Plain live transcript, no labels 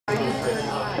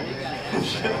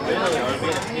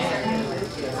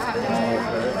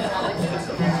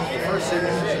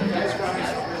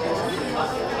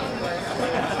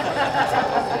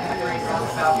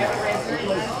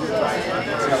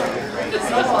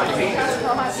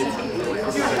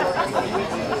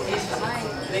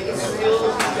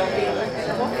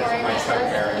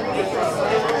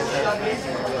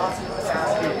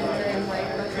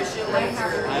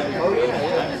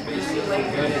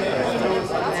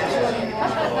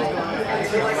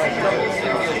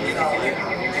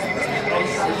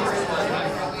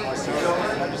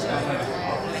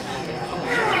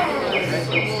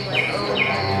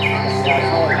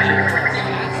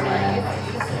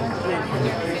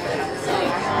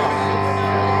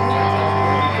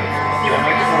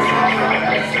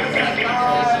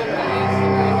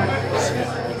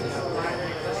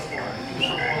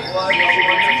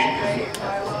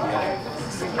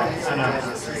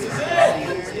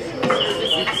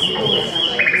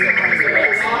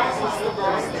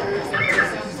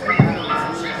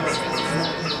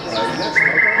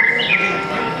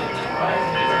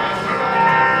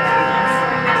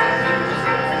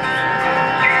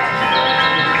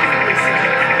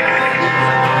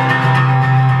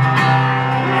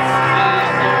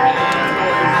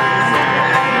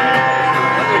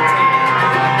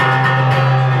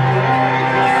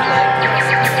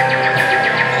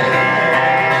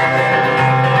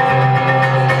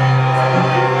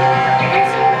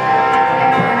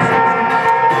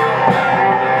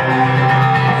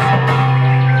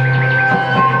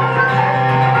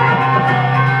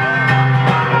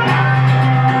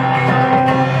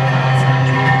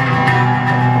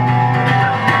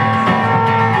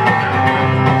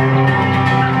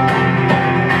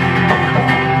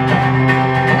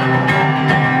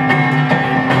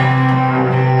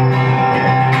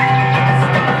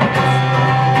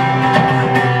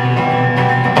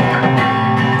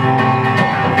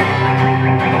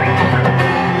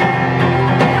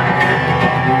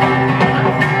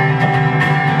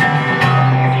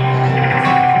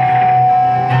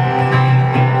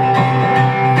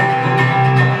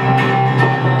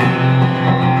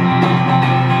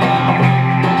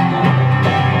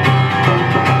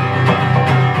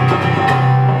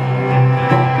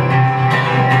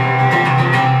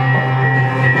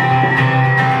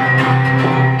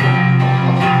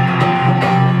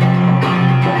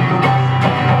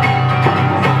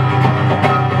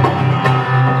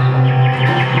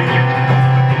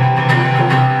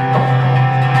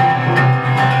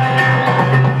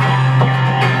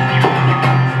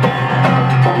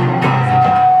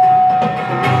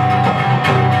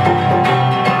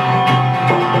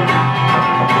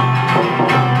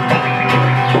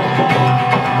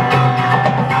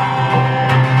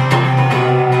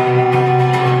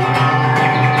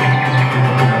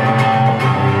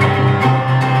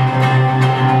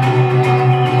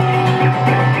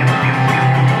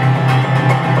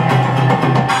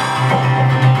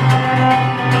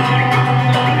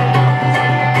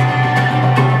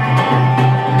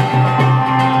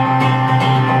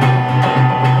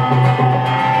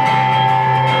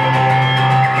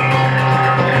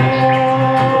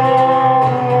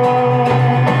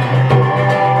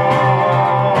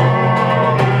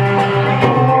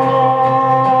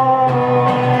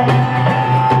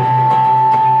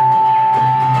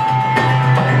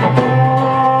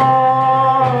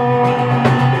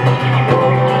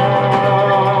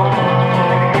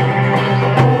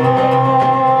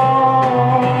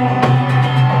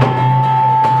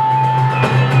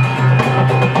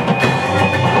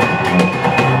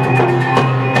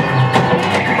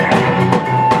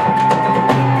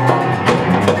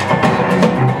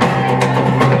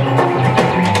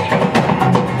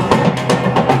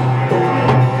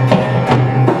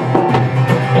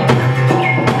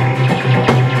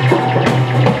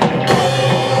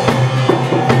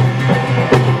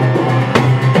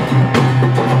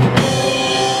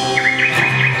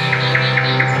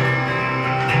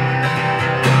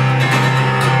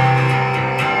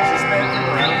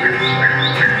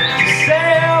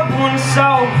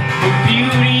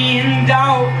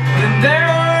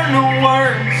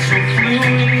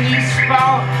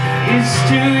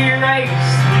to erase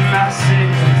the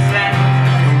message that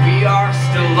we are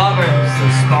still lovers, so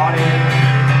spotted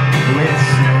with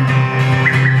sin.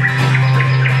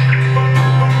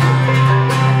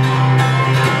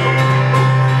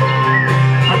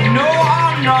 I know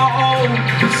I'm not old,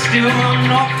 but still I'm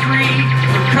not free.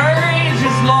 Courage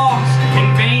is lost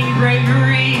in vain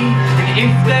bravery, and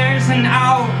if there's an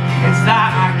out, it's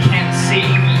that I can't see.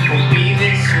 Will be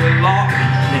this your lock,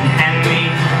 then hand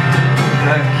me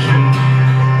the key.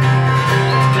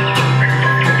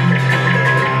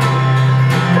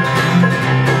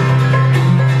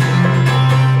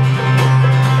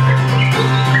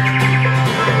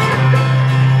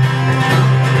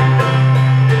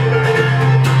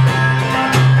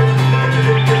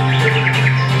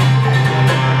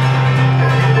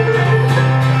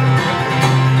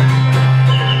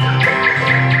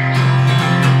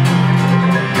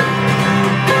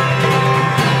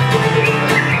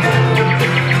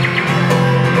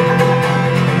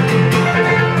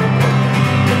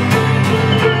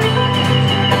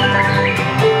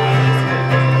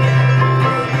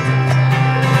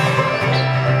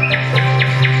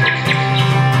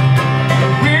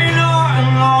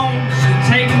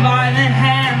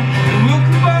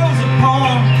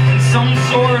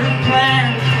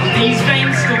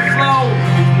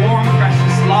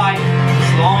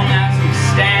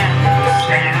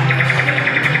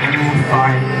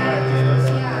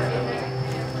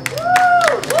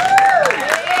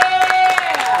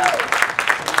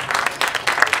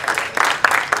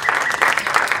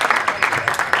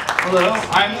 Hello,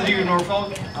 I'm the dude in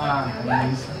Norfolk,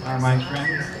 and these are my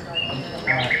friends,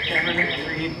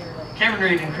 Cameron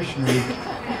Reed and Christian Reed.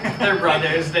 They're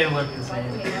brothers, they look the same.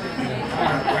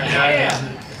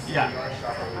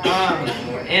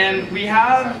 And we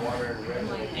have,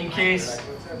 in case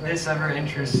this ever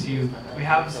interests you, we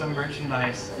have some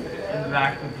merchandise in the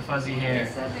back with the fuzzy hair.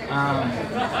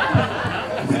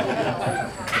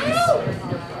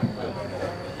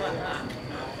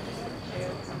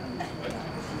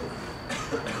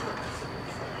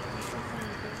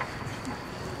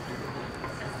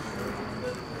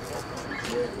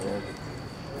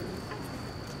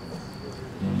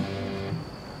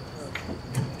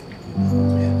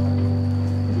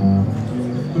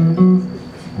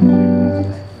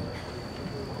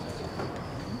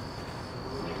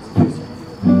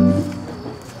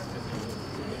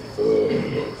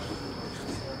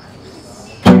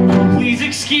 Please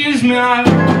excuse me, I've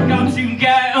got to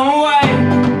get away.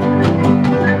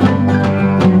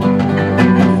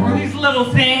 For these little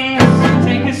things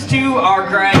take us to our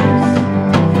graves.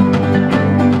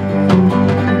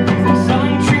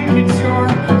 Selling trinkets or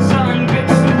selling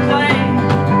bits of clay.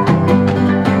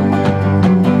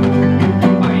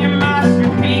 But your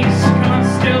masterpiece cannot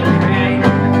still create.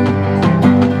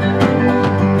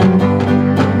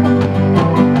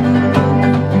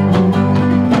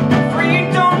 For you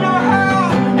don't know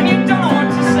how, and you don't know what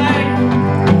to say.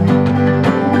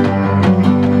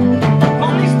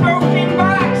 On these broken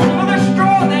backs of the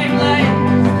straw they lay.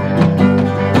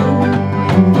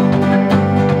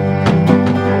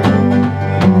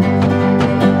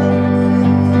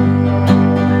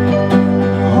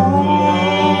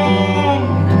 Home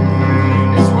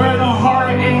is where the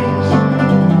heart is.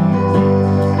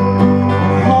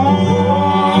 Home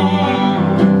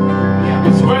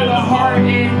is where the heart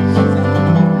is.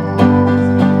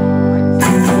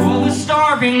 Well, the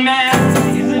starving man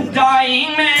is a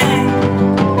dying man,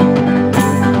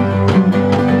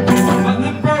 but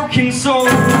the broken soul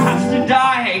has to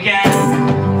die again.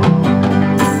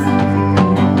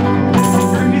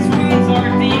 For his wounds are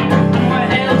deep and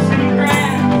what ails him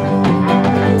grand.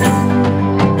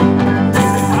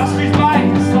 Pastors by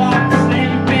his thoughts, they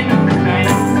have been his man.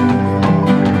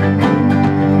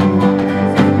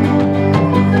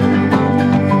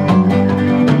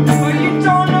 But you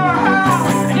don't know how,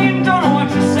 and you don't know what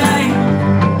to say.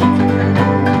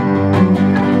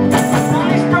 On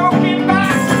these broken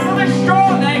backs of the straw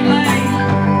they lay.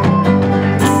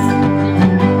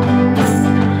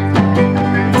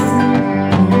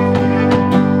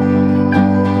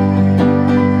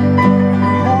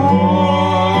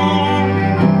 Home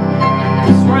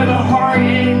is where the heart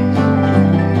is.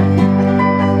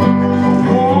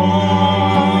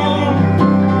 Home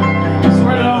is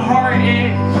where the heart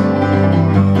is.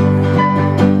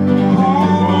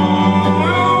 Home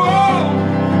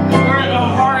is where the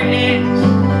heart is.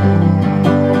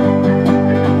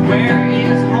 Where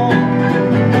is home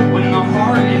when the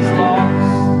heart is lost?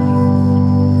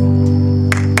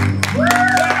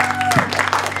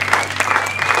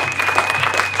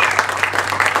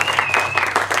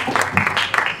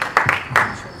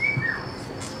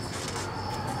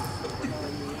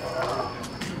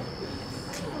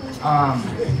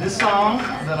 This song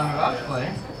that I'm about to play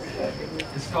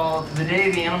is called "The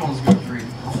Day the Animals Go Free."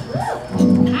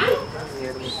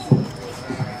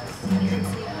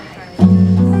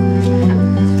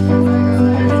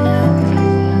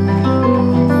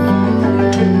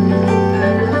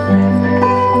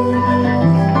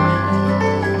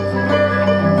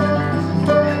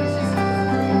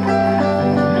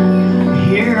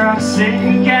 Here I sit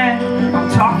again, I'm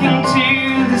talking to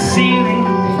the ceiling.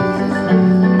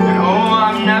 And oh,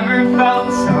 I've never felt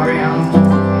so young.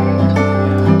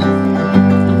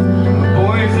 The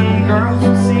boys and girls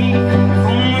will see if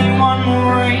only one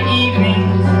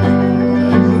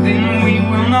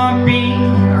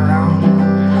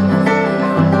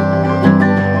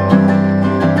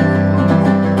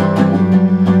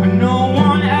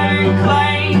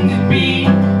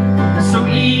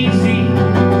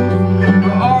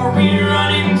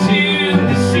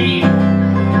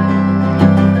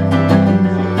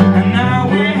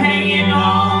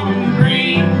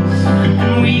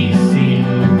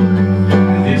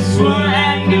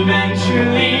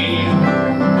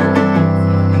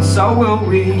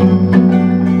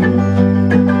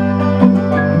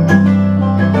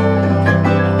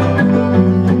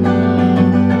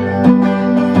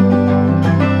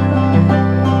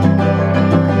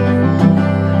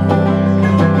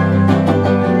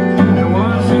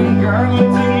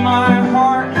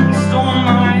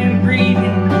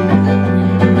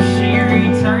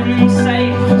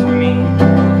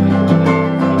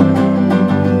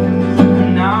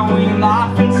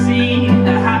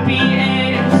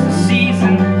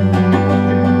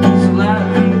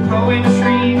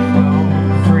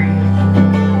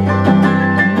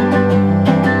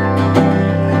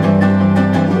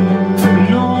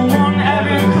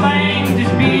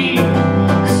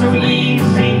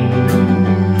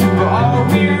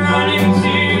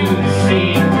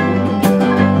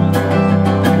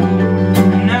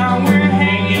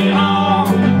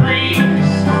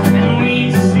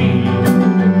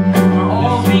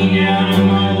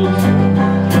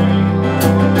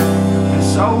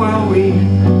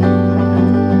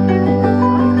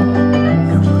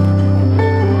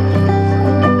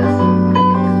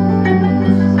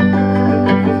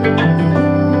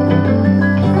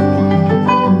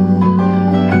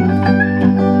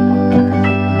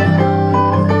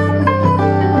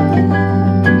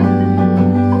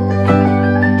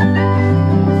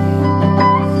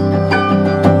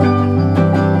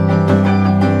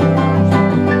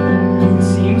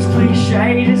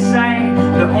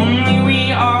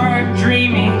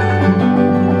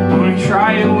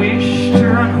I wish to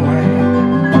run away.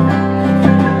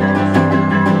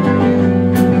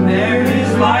 There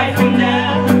is life and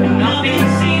death, and nothing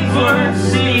seems worth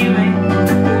stealing,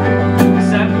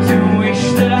 except to wish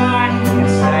that I could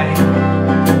stay.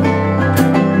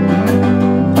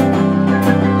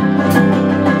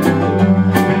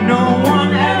 But no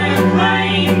one ever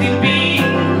claimed it being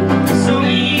so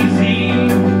easy.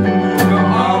 But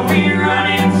all we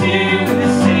run into the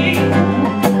sea.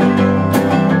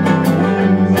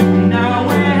 Now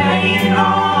we're hanging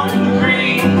on the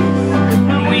breeze,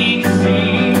 and we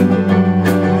see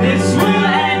this will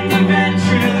end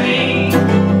eventually.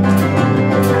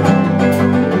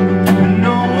 But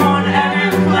no one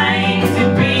ever claims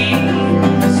it being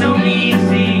so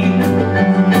easy.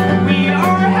 We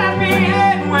are happy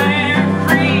and we're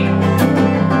free.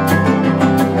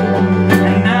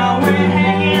 And now we're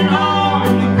hanging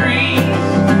on the breeze,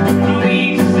 and we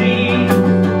see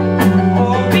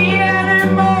all the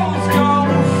animals go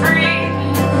free.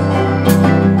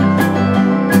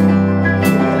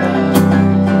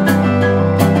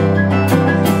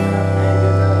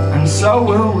 And so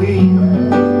will we.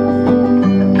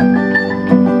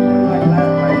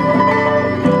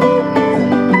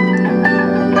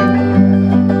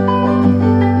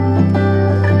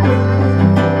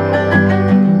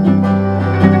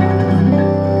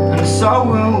 And so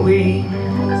will we.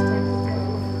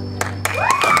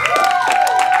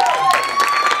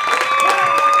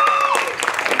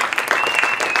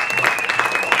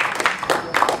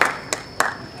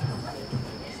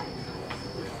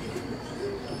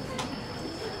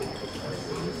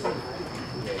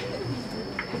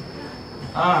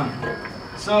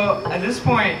 So at this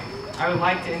point, I would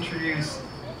like to introduce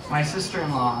my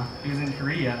sister-in-law, who's in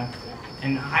Korea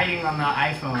and hiding on the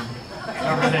iPhone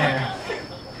over there.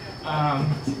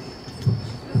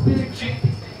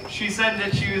 She said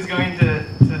that she was going to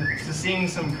sing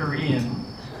some Korean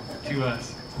to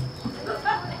us.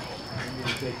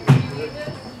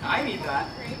 I need that.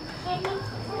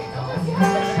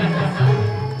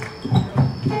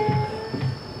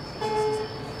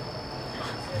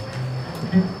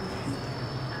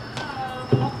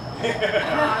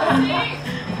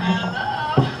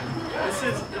 This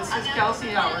is Kelsey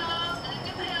Howard.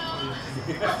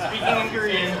 Speaking in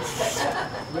Korean. I'm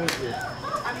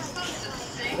supposed to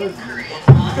sing in Korean.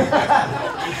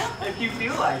 If you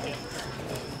feel like it. If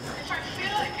I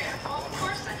feel like it, well, of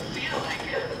course I feel like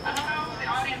it. I don't know if the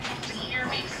audience wants to hear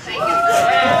me sing in Korean.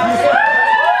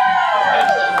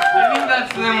 I think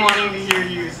that's them wanting to hear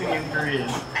you sing in Korean.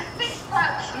 I think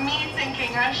that's me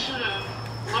thinking I should have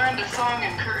learned a song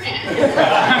in Korean.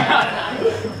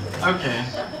 Okay.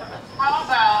 How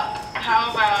about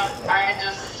I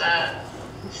just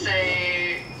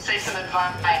say some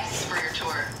advice for your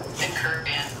tour in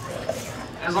Korean?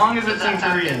 As long as it's in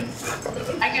Korean.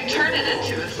 I can turn it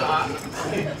into a song.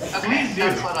 Okay,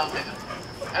 that's what I'll do.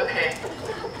 Okay.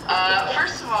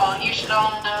 First of all, you should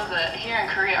all know that here in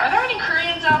Korea, are there any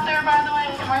Koreans out there, by the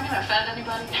way? Am I going to offend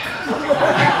anybody?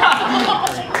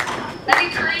 Any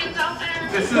Koreans out there?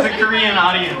 This is a Korean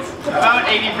audience. About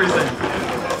 80%.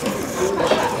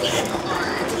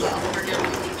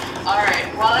 Alright,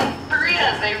 well in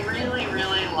Korea, they really,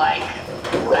 really like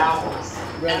vowels.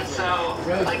 And so,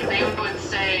 like, they would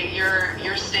say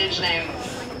your stage name,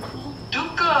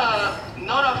 Duka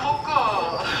Norfolk,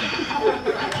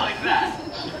 like that.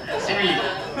 And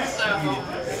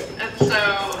so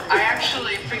I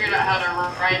actually figured out how to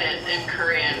write it in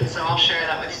Korean, so I'll share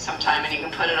that with you sometime, and you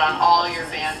can put it on all your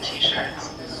band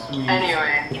t-shirts.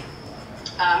 Anyway,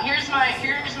 here's my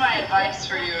advice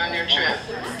for you on your trip.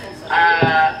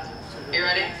 You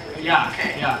ready? Yeah.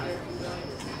 Okay. Yeah.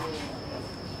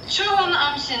 좋은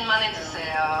음식 많이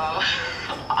드세요.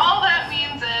 All that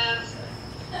means is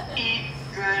eat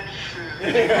good food.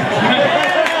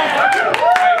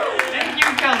 Thank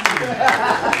you, Kelsey.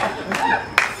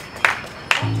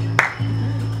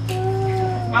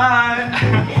 Bye.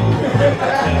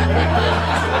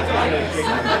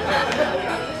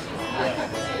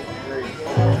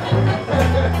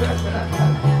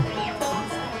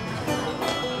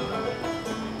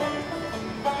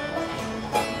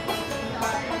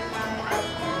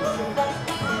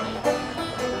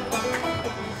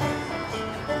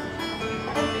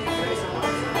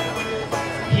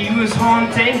 He was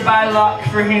haunted by luck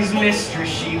for his mistress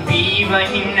she'd be, but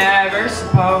he never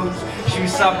supposed she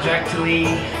was subject to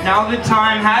lead. Now the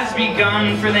time has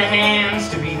begun for the hands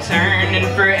to be turned, and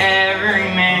for every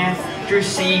man to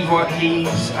receive what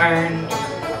he's earned.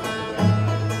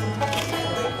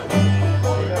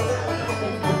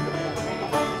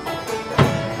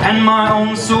 And my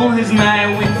own soul has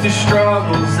met with the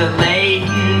struggles that lay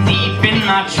deep in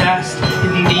my chest.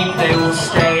 deep they will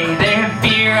stay. They have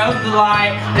fear of the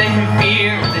light, they have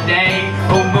fear of the day.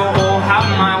 Oh, but oh, have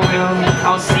my will,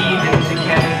 I'll see them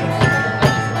decay.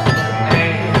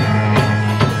 Hey,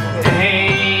 hey,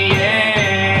 hey,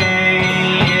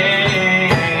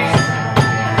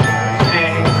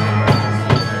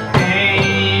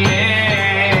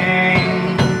 hey,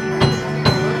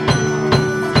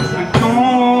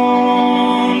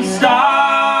 don't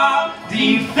stop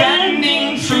defending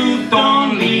truth,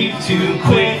 don't leave too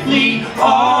quickly.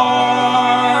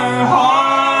 Our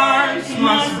hearts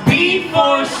must beat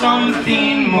for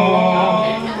something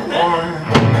more.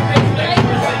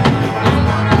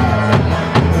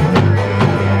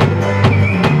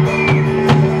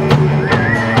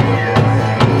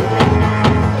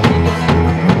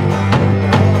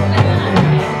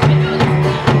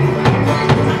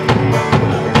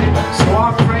 So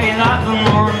I pray that the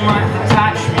Lord might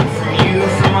detach me from you,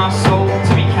 from my soul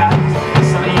to be kept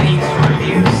 7 weeks for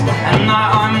abuse, and that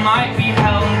I might be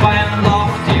held by a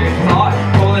loftier thought.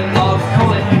 Call it love,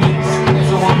 call it peace, it's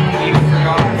the one we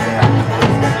forgot.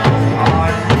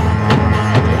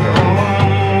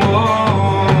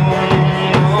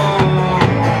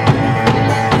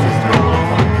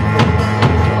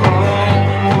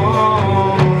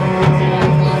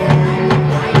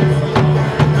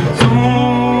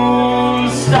 Don't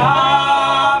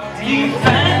stop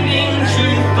defending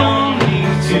truth, don't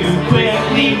leave too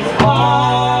quickly.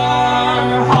 Our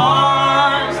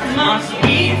hearts must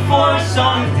beat for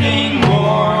something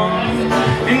more.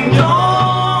 And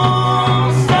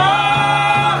don't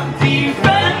stop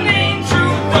defending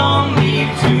truth, don't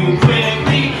leave too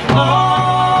quickly.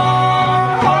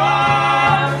 Our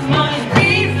hearts must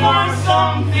beat for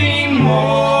something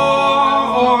more.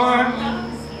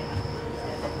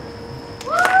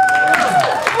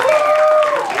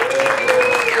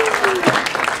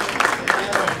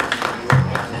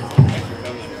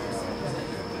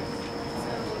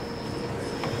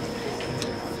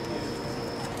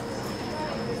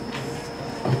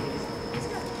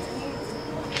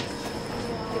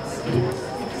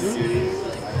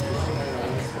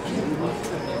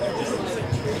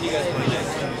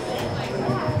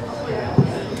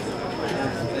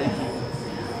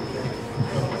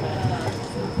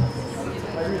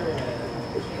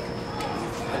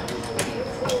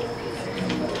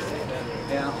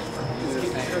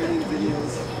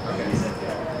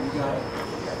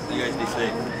 You guys be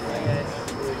safe.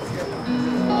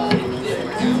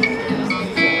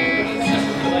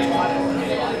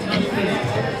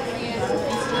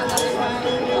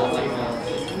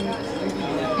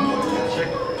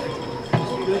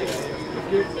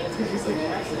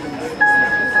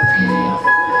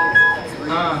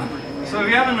 So if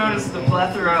you haven't noticed the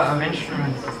plethora of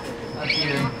instruments up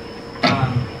here,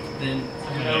 then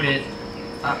note it.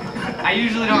 I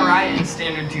usually don't write in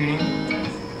standard tuning,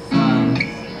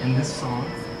 and this song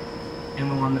and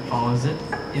the one that follows it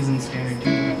is in standard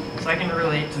tuning, so I can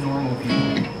relate to normal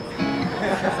people.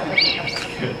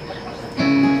 Good.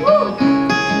 Woo!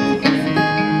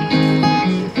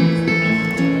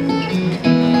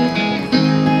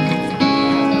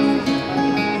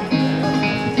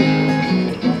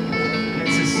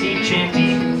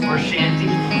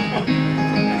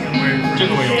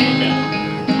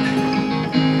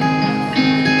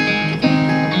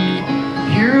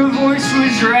 Here a voice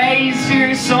was raised, here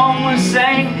a song was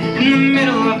sang in the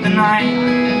middle of the night.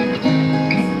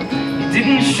 You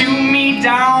didn't shoot me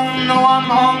down, no, I'm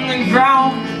on the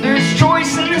ground. There's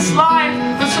choice in this life,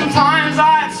 but sometimes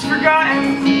it's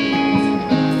forgotten.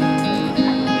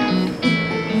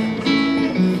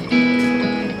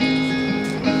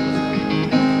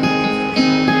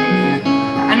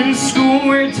 And in school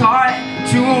we're taught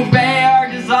to obey our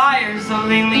desires, though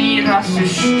they lead us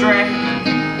astray.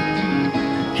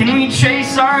 Can we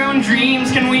chase our own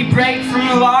dreams? Can we break from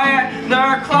the liar? There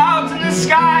are clouds in the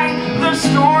sky, the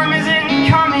storm isn't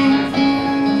coming.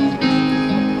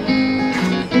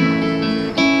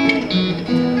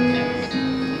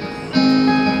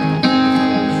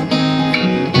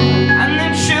 And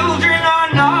the children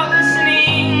are not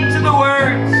listening to the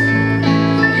words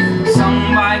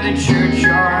sung by the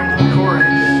churchyard chorus.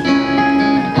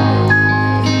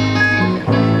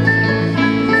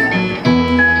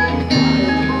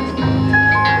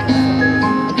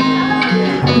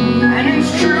 And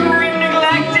it's true we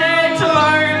neglected to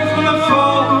learn from the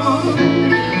folks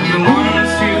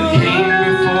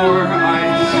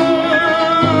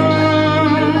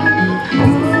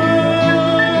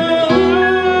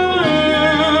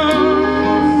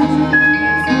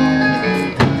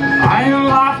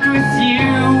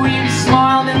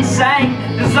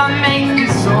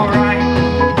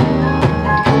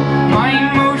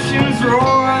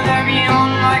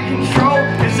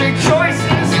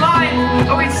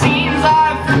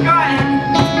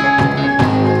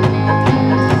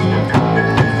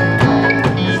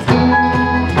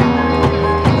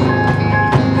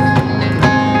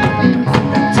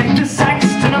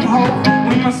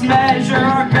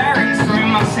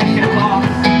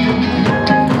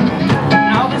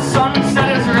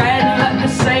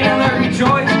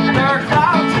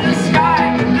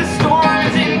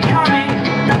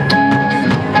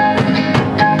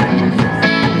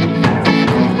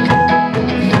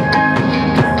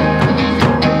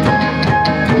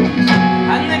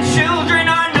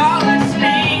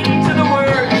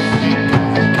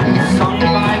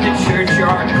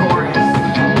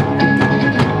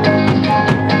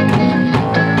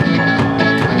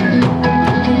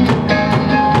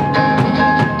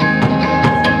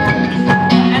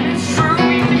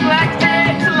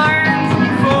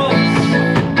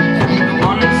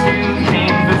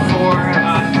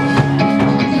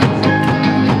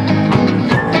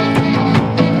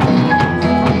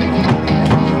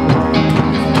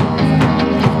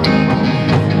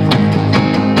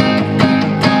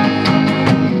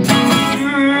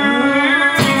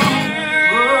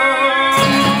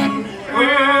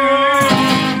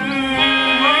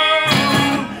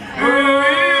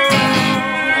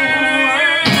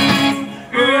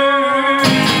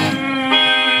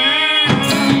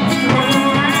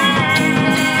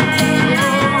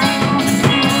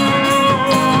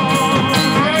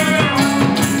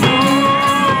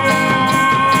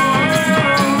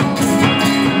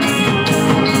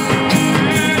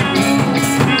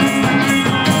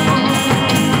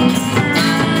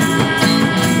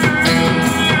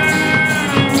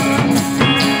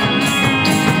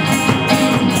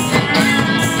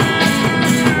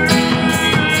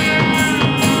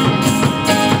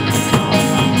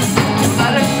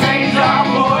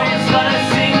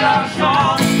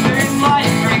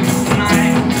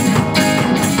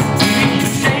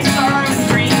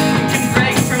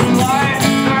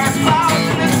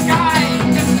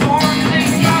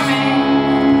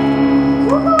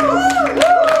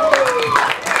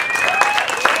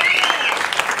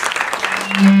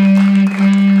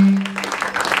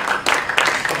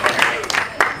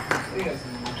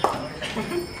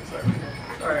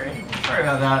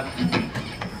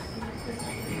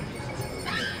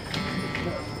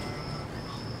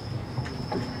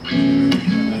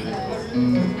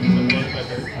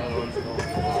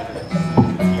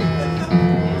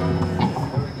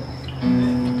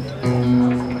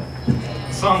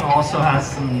also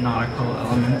has some nautical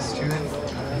elements to it.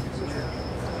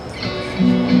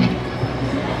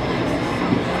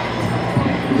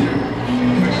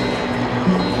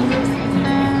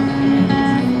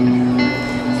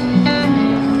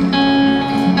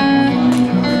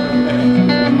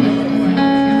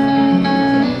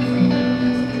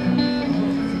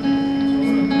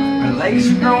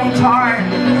 Legs are growing tired,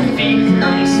 my feet are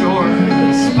growing sore.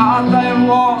 The spot that I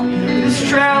walk, this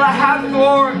trail I have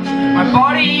forged. My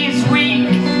body is weak,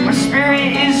 my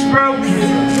spirit is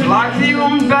broken. Like the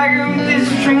old beggar with his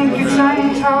trinkets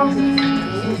and toes.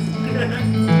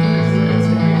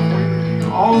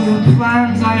 All the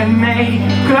plans I have made,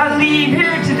 could I leave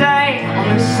here today on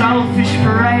a selfish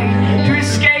parade to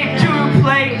escape to a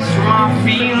place where my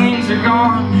feelings are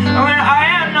gone? And when I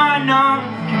am not known,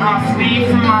 I flee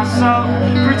from myself,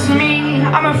 for it's me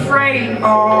I'm afraid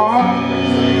of.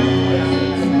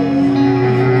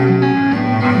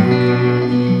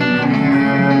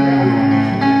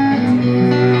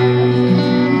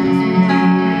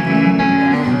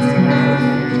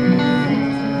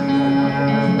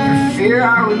 For fear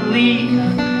I would leave,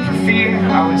 for fear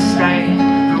I would stay.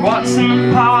 For what's in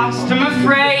the past, I'm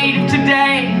afraid of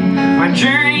today. My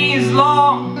journey is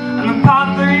long, and the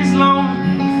path there is long.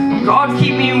 God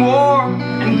keep me warm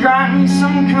and grant me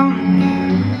some company.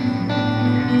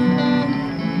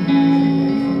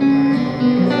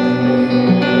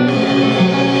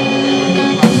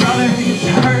 My brother is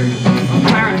hurt, my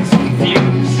parents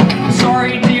confused. I'm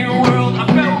sorry dear world, I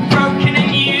felt broken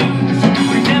and used.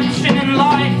 Redemption in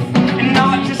life and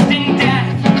not just in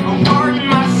death. Oh pardon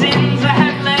my sins, I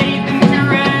have laid them to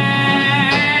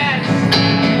rest.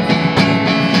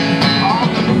 All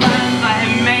the plans I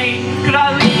have made, could I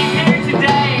leave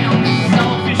today on this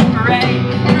selfish parade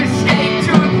to escape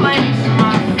to a place where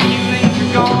my feelings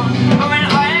are gone? But when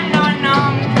I am not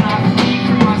numb, can I flee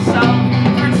from myself?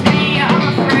 For it's me I'm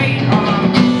afraid of.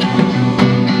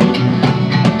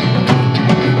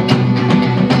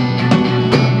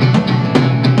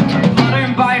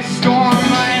 Fluttered by a storm,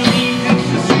 my allegiance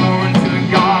is sworn to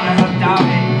a God I have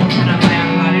doubted and a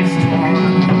land that is torn.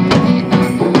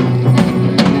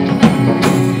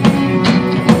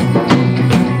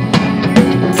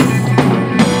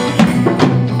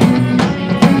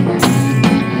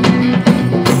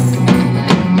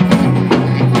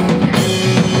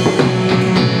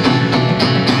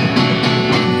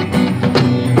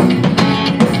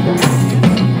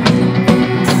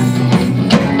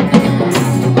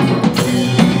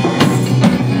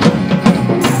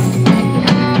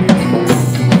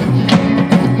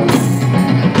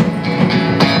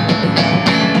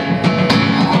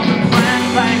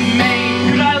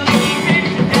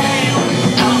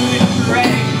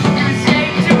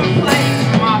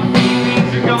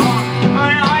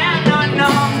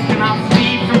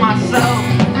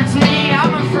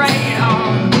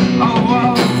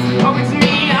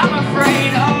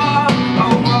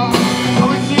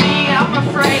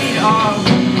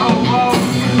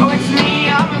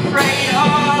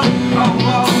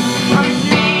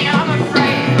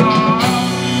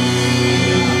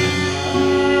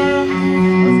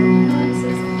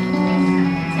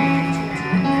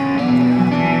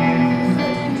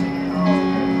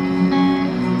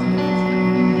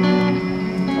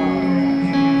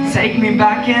 Take me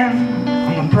back in,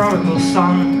 I'm the prodigal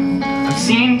son. I've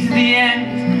seen to the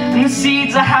end, and the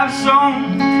seeds I have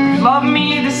sown. You've loved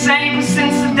me the same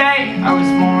since the day I was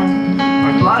born.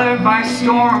 My blood by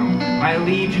storm, my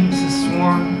allegiance is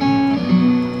sworn.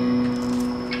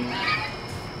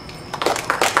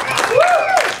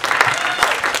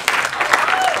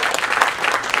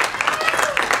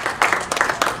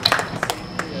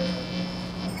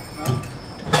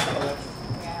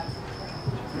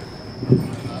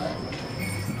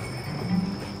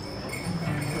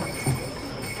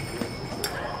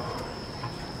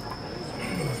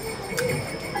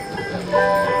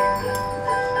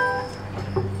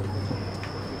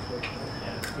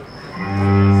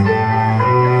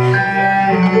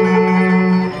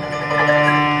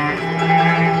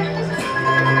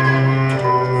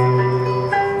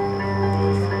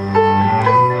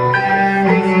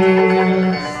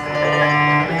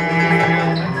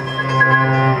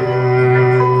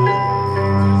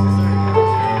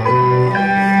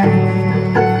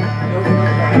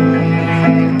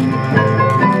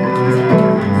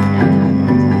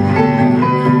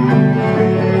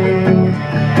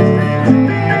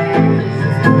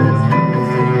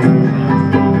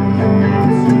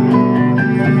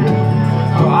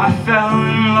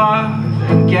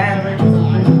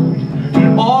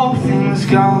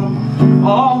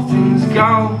 all things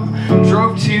go.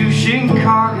 Drove to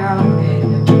Chicago,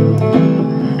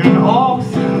 and all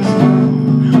things go.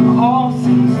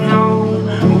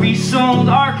 world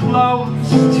are close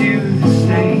to the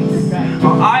state.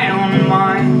 Well, I don't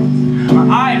mind,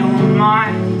 I don't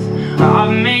mind.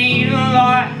 I've made a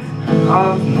lot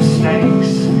of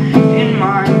mistakes in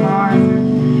my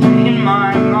mind, in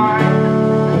my mind.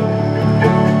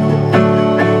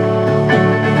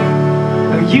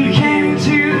 You came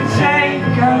to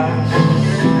take us,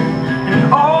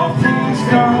 and all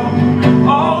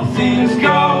things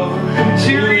go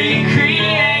to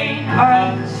recreate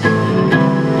us.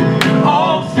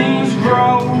 All things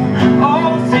grow,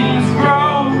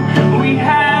 we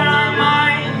had our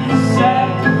minds set.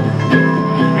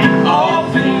 And all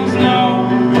things know,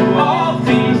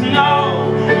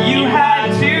 you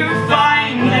had to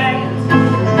find it.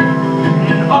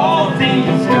 And all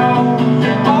things go,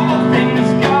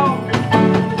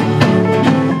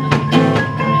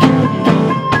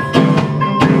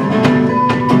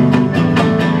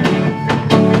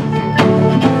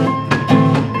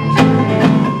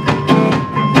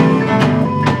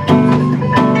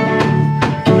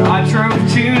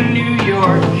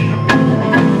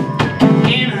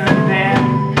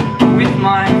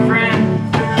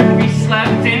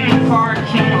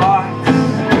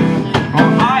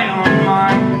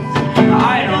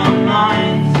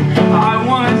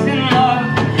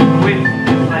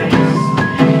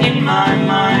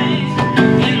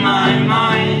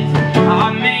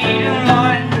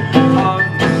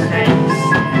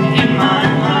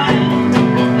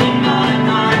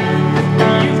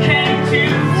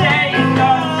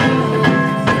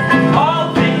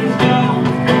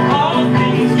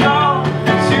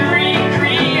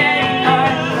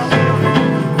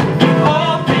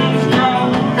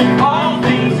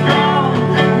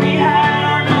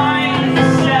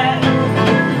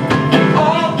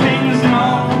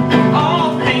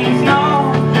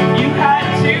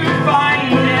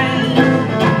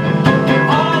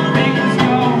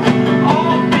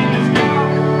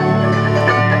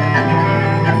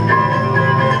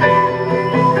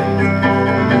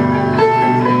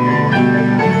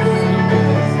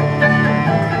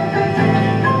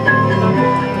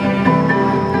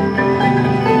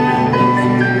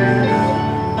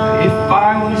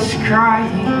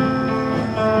 crying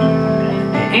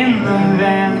in the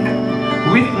van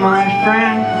with my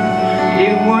friend.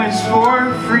 It was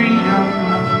for freedom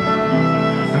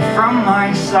from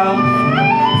myself,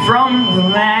 from the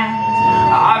land.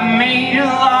 I made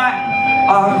a lot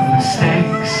of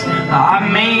mistakes. I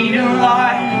made a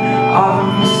lot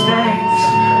of mistakes.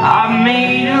 I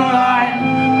made a lot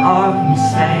of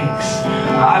mistakes.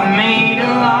 I made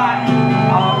a lot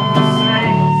of mistakes.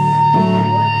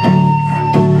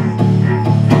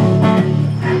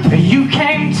 You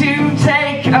came to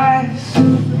take us,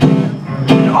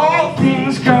 and all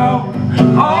things go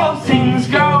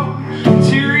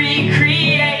to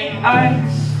recreate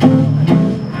us.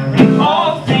 And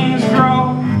all things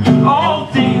grow,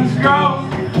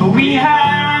 we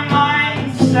had our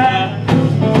minds set.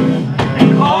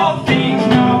 And all things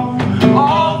know,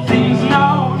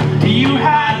 you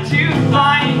had to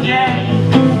find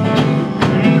it.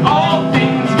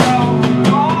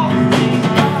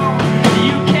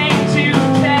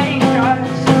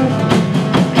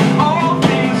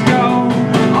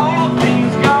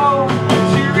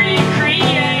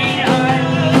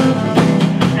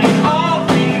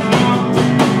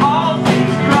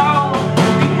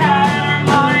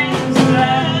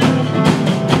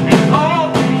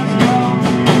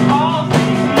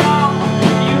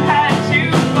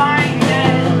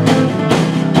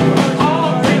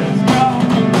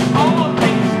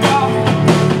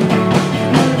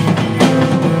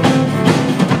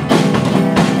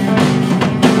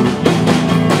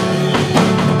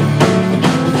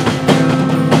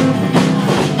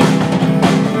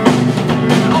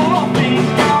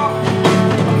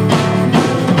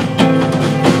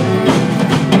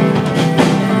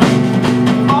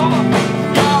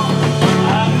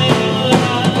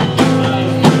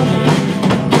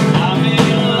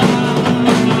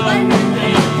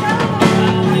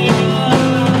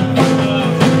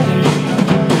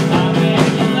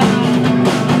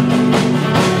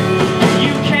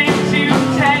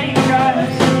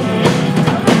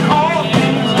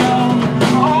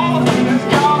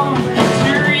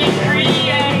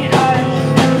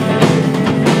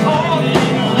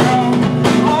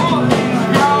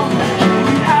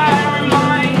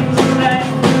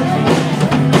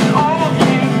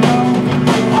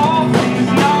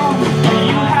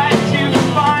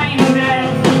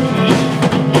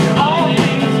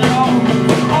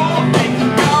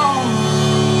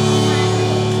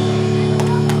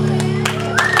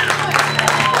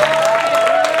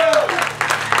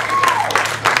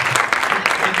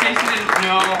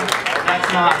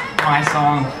 my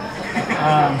song.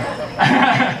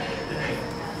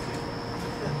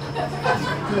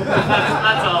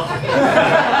 That's all.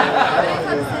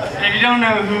 And if you don't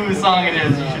know whose song it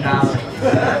is, you should ask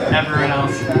everyone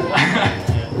else.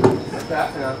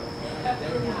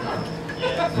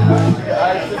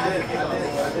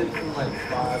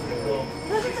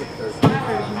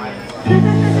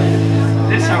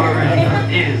 This, however,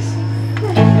 is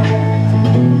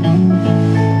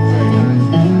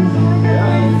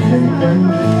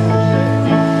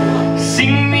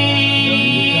sing me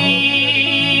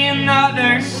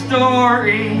another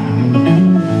story,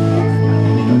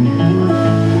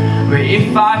 but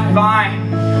if I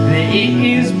find that it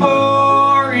is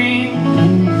boring,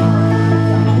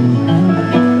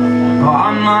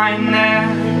 I might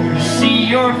never see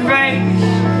your face.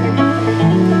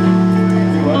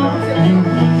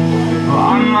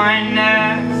 I might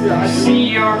never see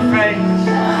your face.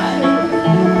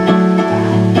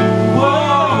 Whoa.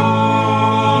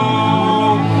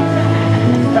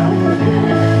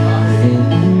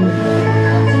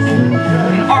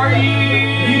 Are you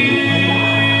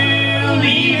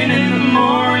leaving in the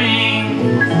morning?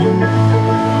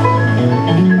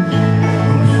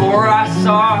 Before I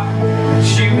saw that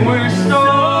you were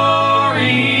storing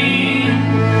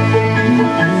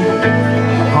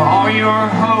all your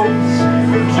hopes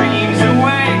and dreams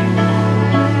away.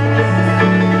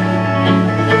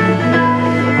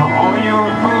 All your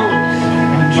hopes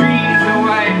and dreams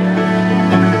away.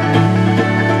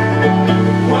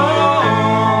 Whoa.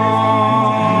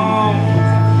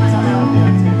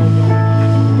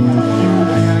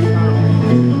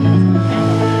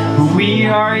 We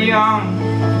are young.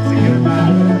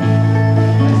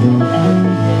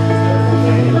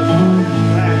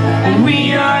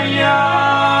 We are young.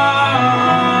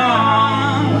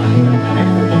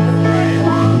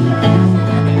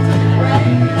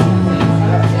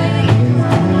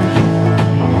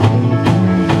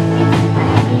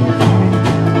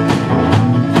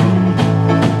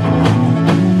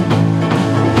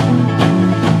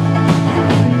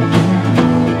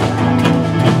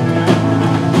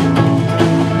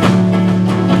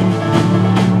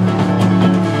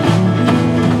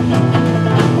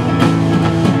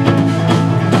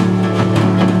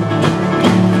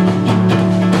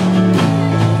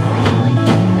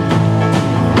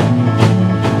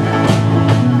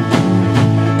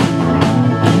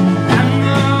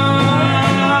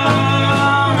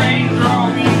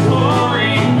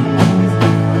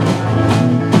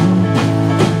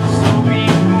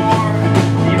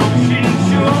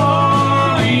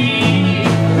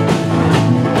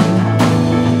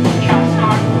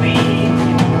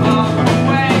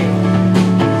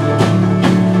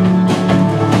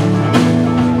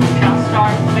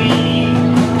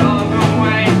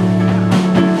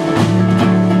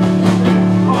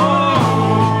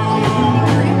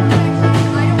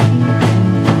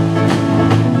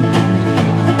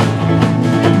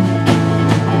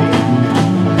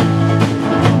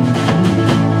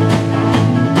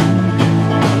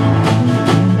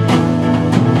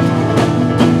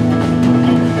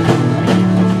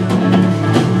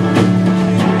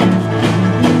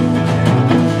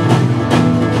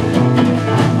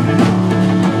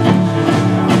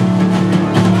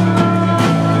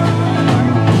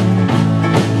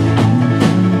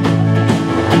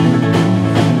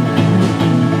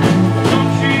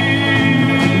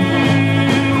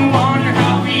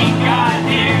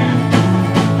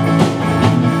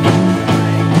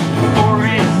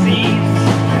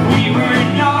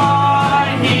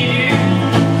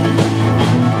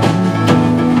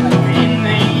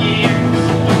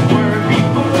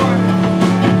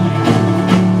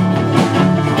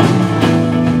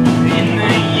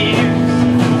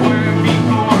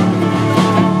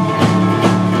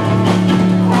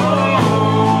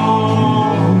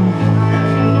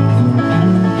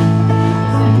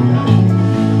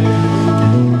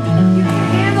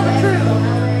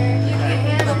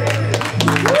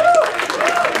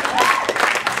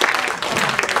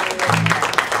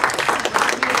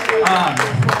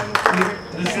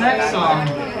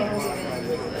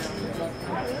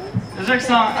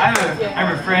 I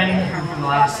have a friend who for the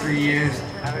last 3 years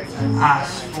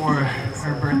asked for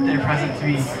her birthday present to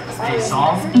be a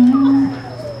song.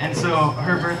 And so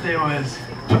her birthday was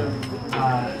the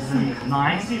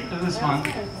 9th of this month.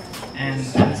 And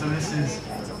so this is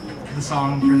the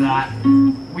song for that.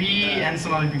 We and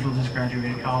some other people just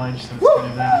graduated college, so it's kind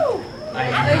of that.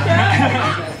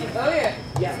 Oh yeah.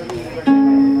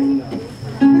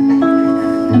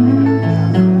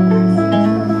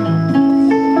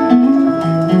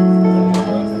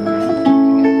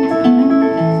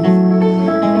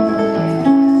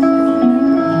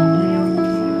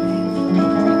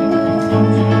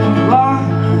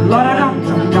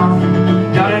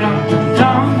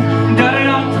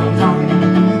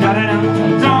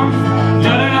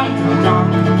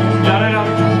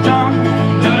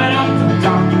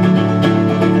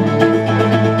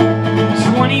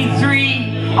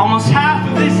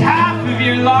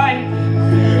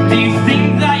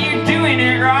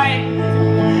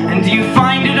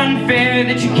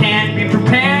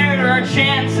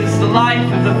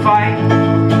 life of the fight.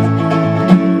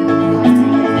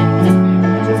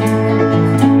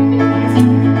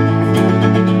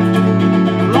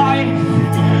 Life,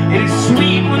 it is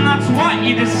sweet when that's what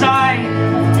you decide,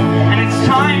 and it's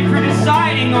time for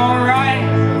deciding, alright.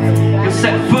 You'll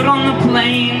set foot on the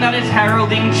plane that is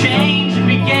heralding change and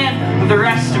begin with the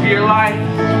rest of your life.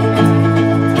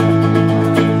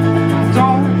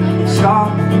 Don't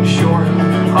stop short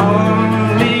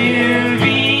of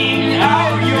living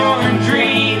out your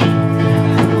dream.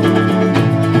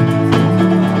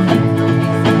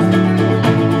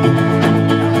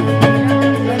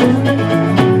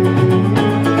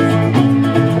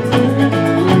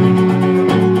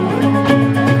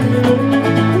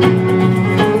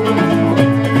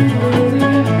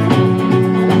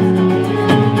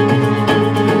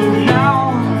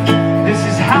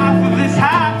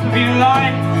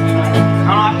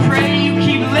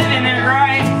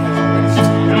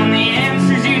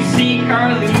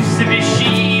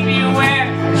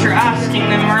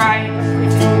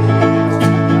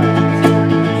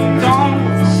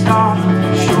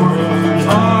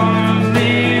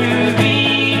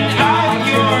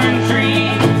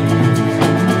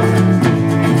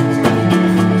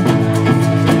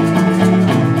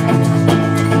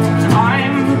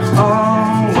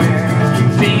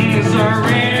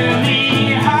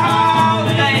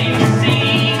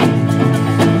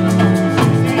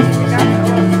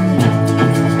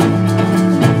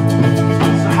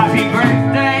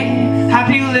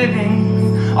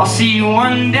 I'll see you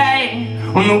one day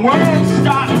when the world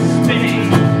stops spinning.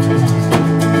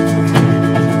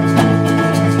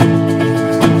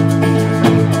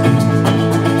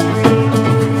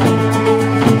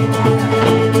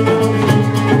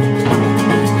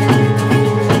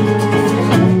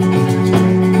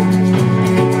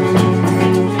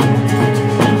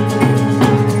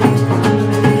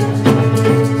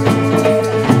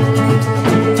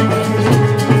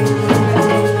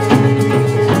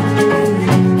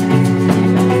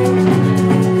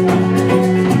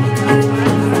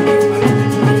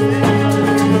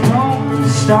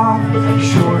 Stop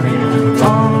short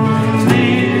of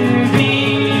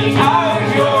living out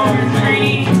your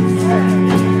dream.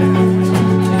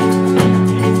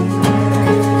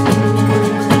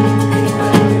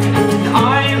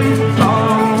 I'm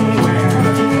aware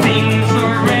things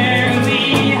are rarely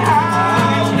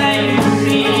how they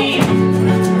seem.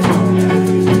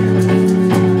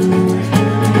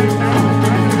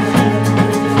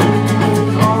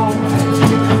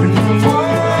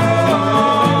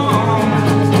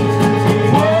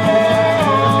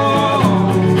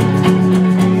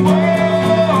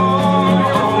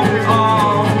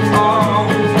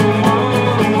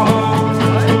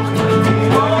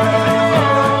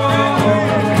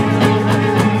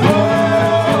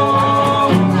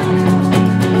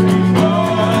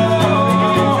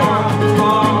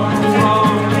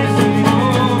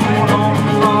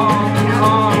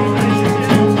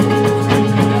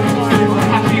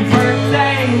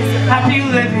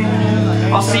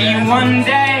 I'll see you one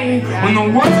day when the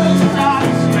world stops.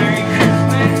 Merry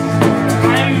Christmas,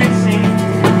 I'm missing.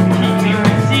 Keep me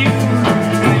with you.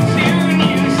 And the tune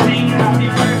you sing. Happy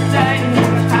birthday,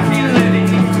 happy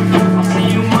living. I'll see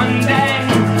you one day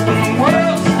when the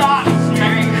world stops.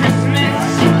 Merry Christmas,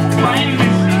 I'm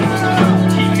missing.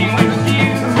 Keep me with you.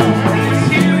 And the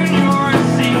tune you're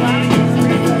singing.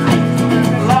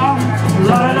 La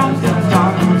la dum dum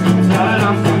dum, la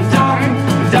dum dum dum,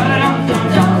 da dum dum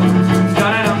dum.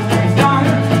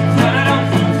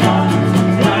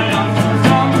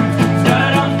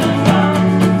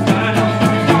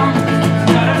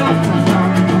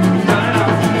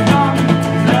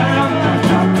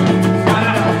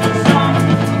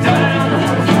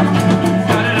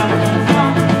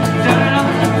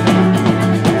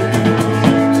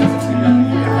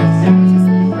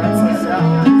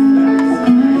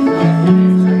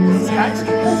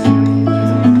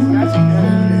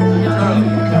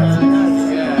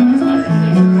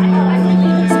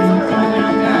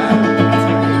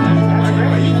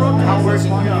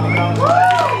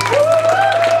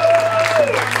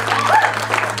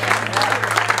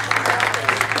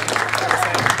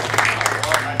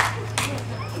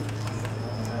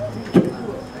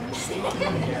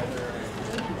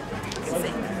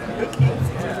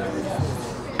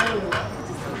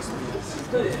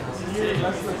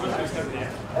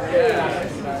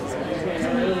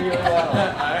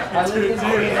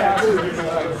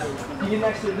 I didn't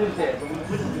actually live there, but we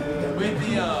couldn't do it. With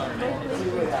the,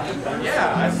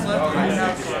 yeah, I slept in my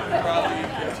house for probably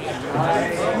 15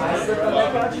 years. I slept on that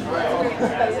couch as well.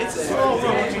 It's a small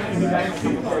room.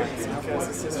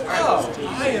 Oh,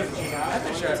 I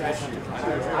think sure I missed you.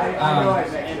 I know I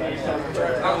met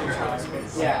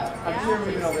you. Yeah, I'm sure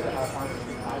we've been over the house.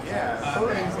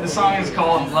 Yeah. The song is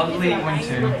called Lovely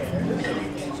Winter.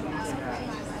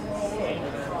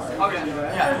 Okay.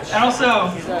 Yeah. And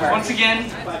also, once again,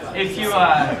 if you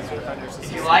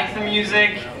like the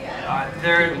music,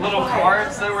 there are little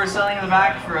cards that we're selling in the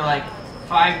back for like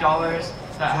 $5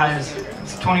 that has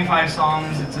 25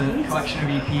 songs. It's a collection of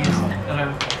EPs that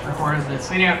I've recorded that's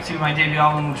leading up to my debut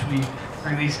album, which we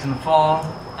released in the fall.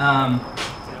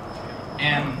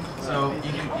 And so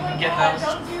you can get those.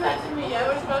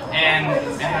 And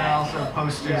then also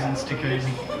posters and stickers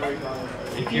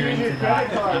if you're into that.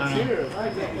 I don't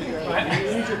know.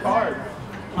 You use your card.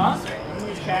 Huh? You can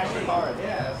use cash or card.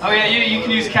 Oh yeah, you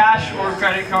can use cash or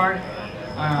credit card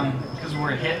because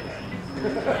we're a hit.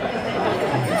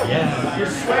 Yeah. You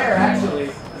swear, actually.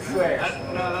 I swear.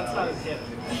 No, that's not a hit.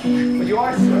 But you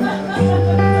are swear.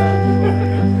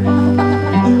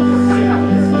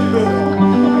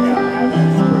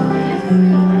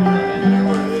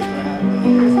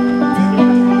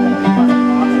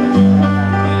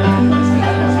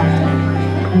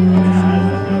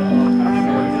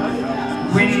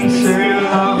 Winter,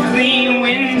 lovely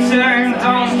winter,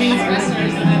 don't you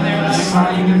the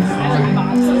sun.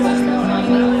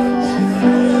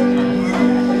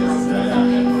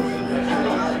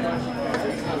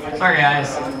 Sorry guys.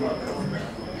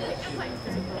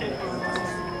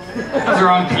 That was the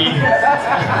wrong key.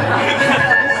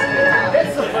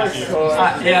 It's the first score.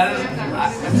 Yeah,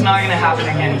 it's not gonna happen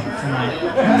again tonight.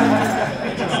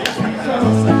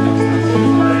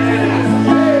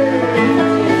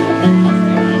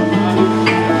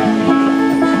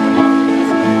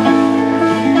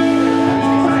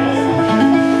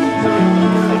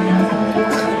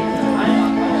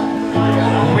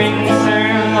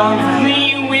 Lovely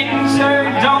winter,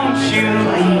 don't you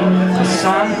leave the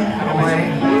sun away.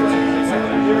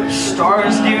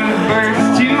 Stars give birth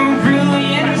to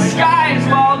brilliant skies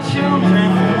while children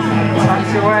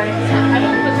tucked away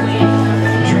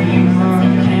dream of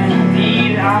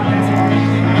candied apples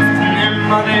and their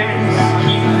mothers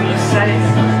keep them safe.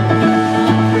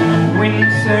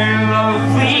 Winter,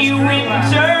 lovely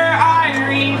winter, I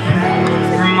repent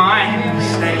for my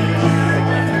mistakes.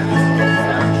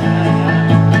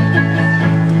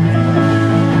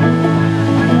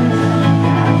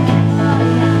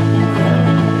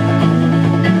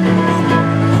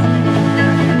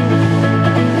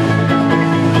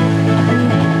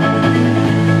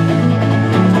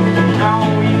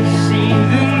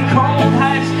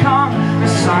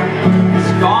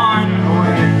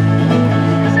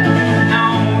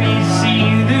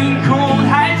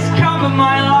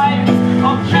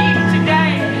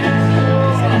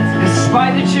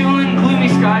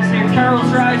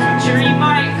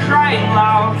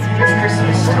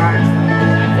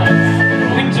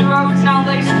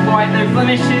 Their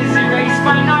blemishes erased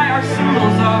by night are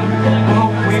symbols of the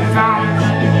hope we found.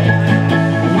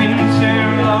 Winter,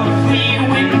 lovely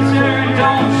winter,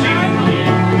 don't you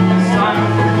leave the sun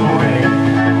away.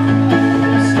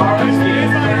 Stars give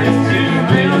birth to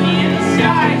brilliant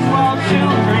skies while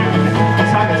children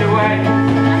tucked away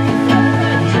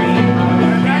dream of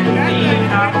candied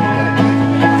apples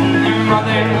and their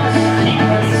mothers keep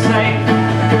them safe.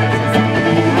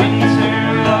 Winter,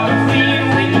 lovely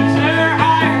winter, I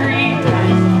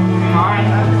repent for my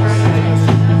mistakes.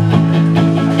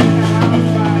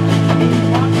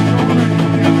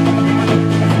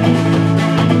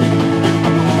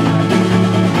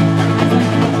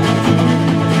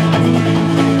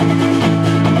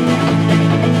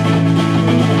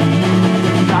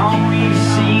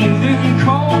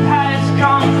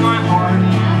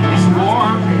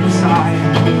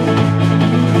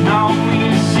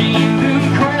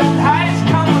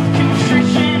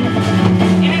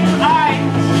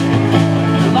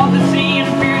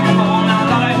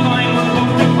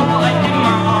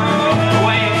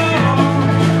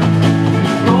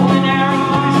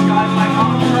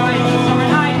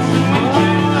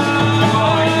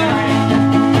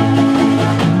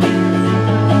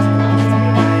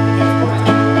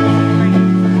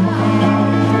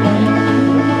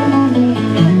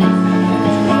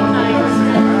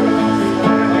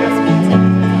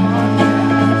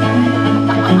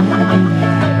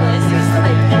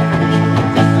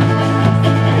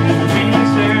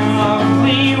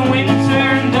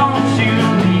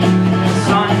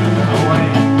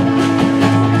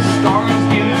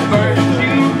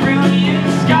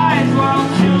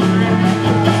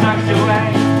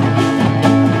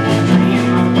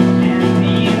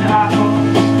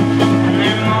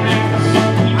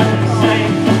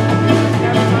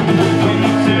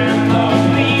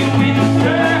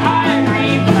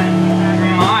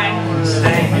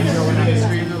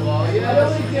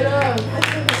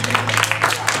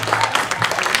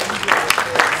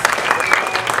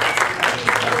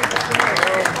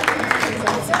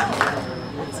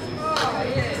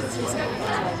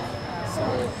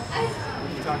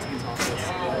 talk to me, Tulsa.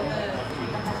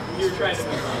 You're trying to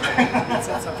That's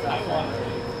up that.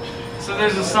 So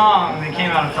there's a song that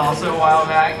came out of Tulsa a while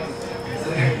back.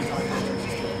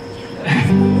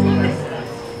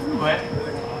 What?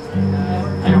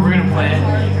 Yeah, we're gonna play it.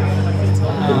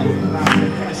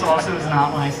 This also is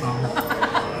not my song.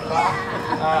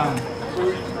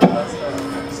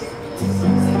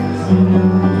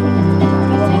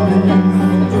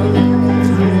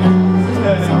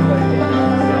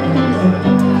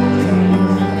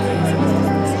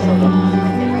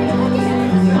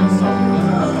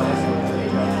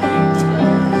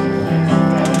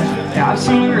 Have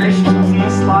some relationships in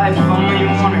this life, only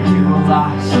one or two will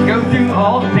last. Go through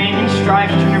all the pain and strife,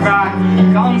 turn your back,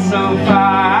 gone so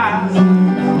fast.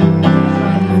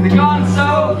 They're gone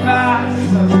so fast.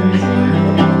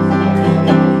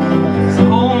 So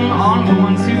hold on to the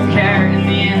ones who care, in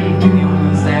the end, you're the only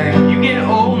ones there. You get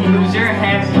old and lose your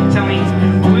head, tell me,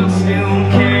 we'll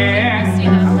still care.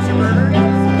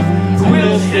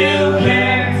 We'll still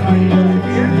care.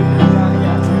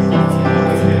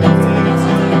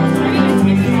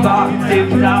 Bop, dip,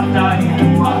 dop, da,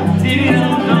 bop, dip,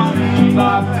 dop, dop,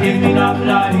 bop, dip, dop,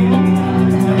 da,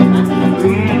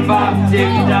 bop,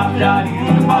 dip, dop, da,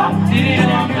 bop, dip,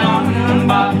 dop, dop,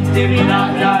 bop, dip, dop,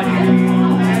 da.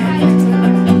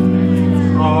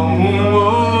 Oh,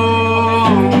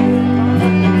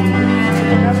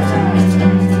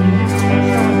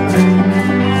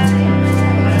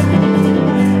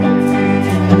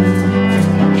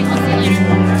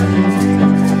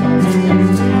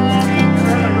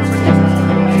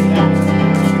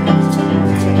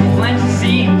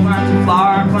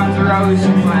 rose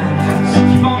and plants.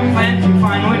 Keep on planting,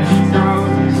 find which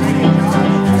grows.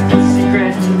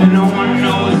 Secret, no one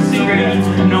knows. Secret,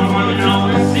 no one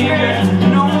knows. Secret,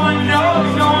 no one knows.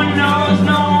 No one knows.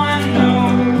 No one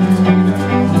knows.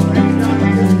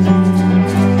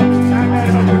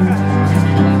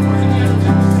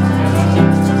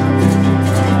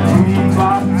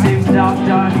 Bop, dip, dop,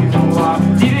 da, bop,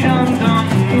 dip, dum, dum,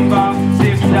 bop,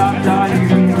 dip, dop, da,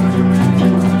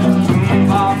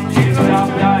 bop, dip, dop,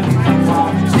 da.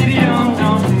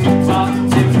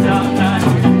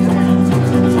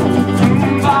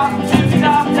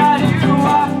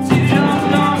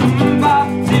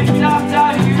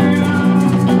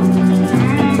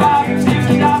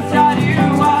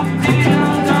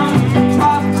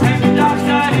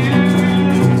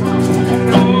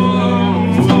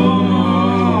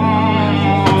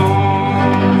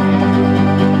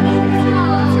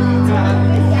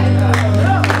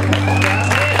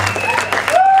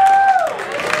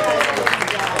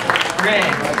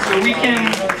 So we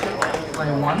can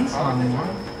play one song more.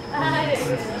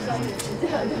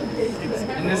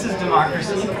 And this is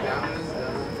democracy.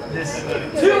 This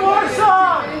 2 more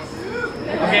songs!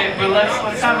 okay, but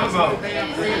let's have a vote.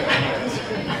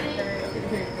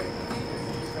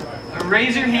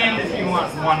 Raise your hand if you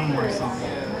want one more song.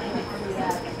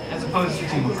 As opposed to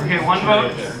 2 more. Okay, one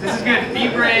vote. This is good. Be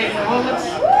brave. Well, let's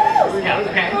yeah,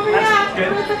 okay. That's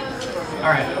good.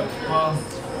 Alright. Well,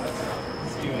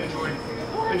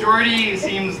 majority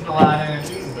seems the latter.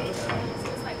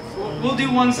 We'll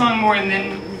do one song more and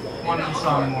then one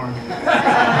song more.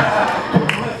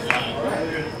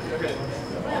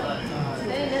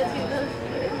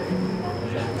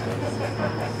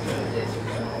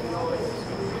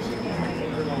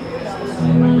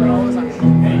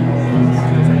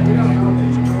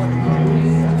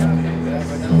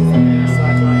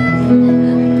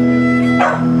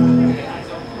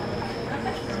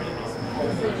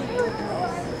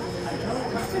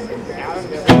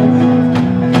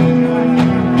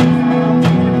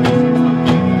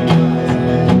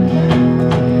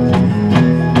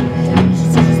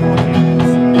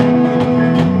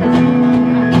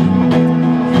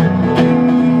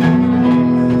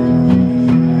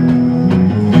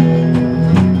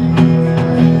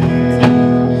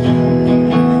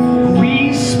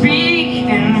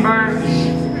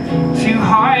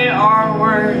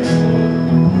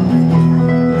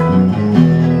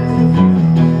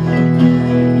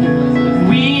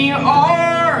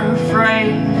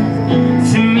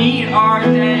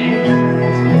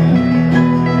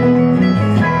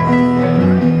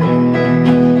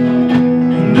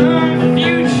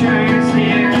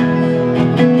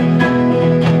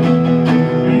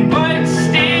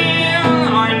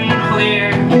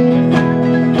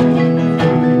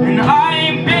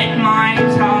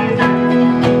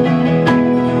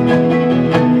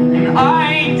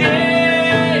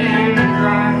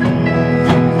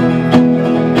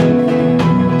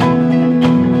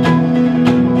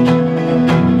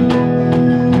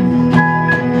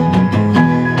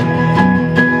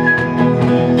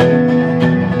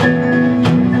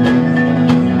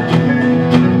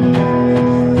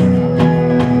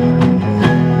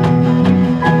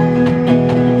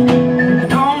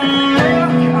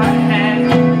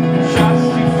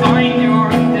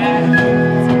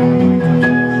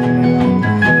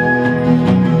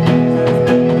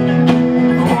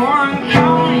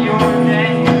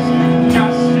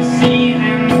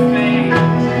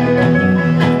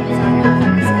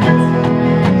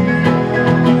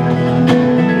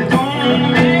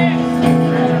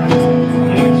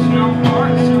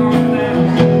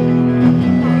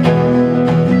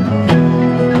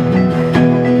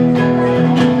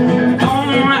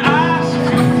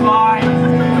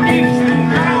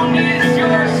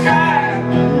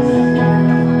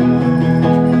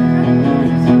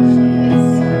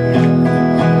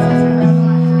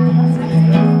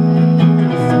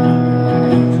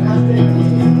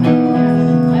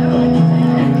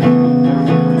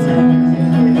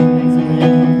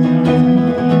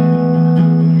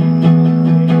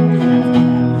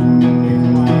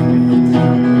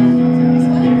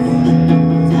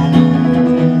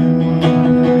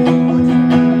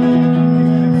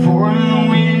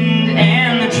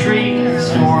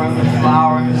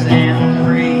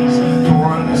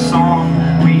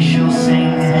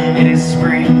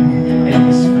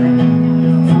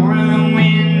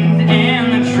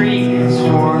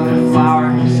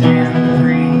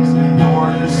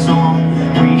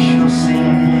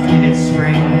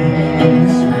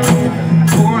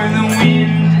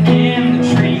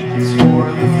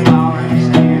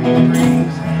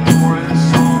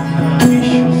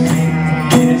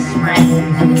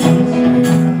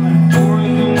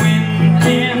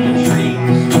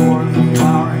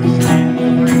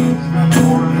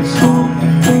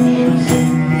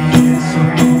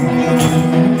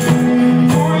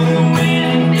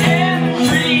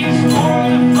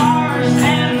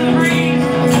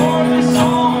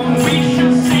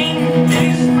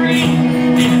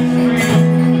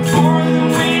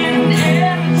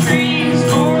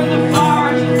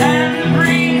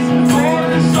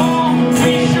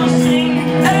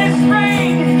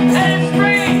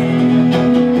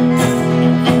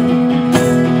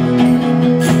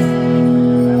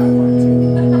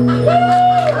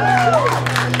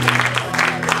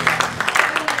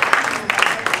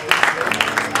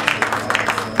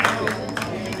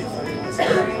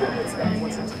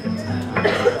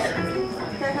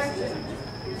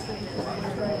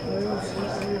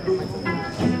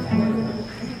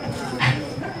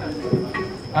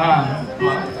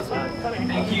 Well,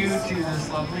 thank you to this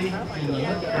lovely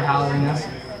venue for housing us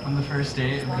on the first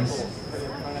day of this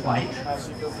flight.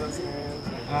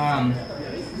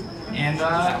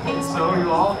 So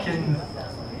you all can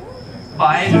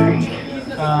buy a drink,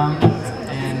 and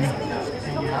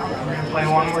hang out. We're gonna play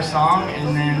one more song,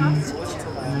 and then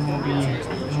we'll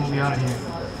be out of here.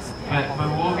 But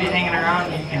we'll be hanging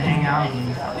around. You can hang out,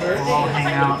 and we'll all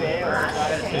hang out.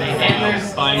 And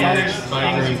there's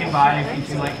things you can buy if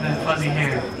you like the fuzzy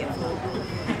hair.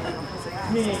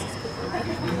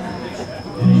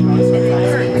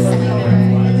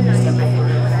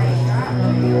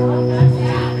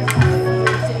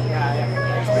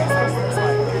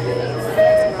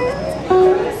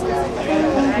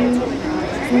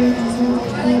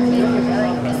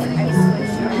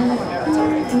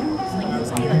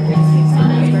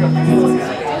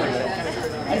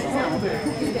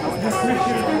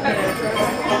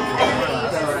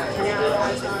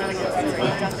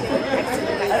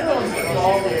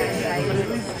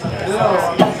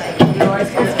 No, I